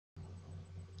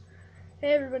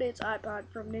Hey everybody, it's iPod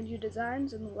from Ninja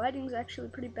Designs, and the lighting's actually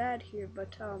pretty bad here,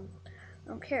 but I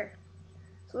don't care.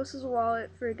 So this is a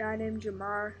wallet for a guy named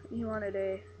Jamar. He wanted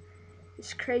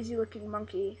this crazy looking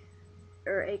monkey,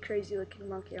 or a crazy looking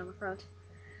monkey on the front.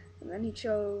 And then he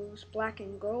chose black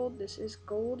and gold. This is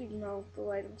gold, even though the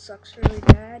lighting sucks really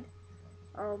bad.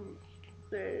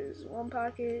 There's one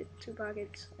pocket, two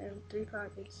pockets, and three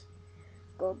pockets.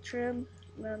 Gold trim,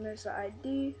 and then there's the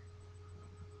ID.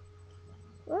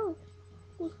 Whoa,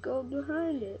 with gold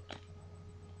behind it.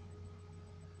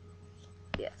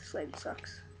 Yeah, this lighting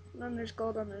sucks. And then there's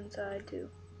gold on the inside too.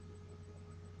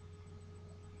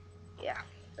 Yeah,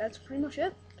 that's pretty much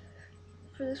it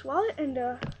for this wallet. And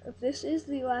if this is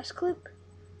the last clip,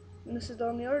 and this is the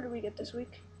only order we get this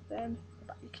week, then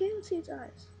you can't see its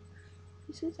eyes.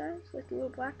 You see its eyes? Like the little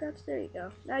black dots? There you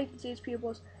go. Now you can see its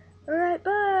pupils. Alright,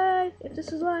 bye! If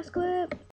this is the last clip.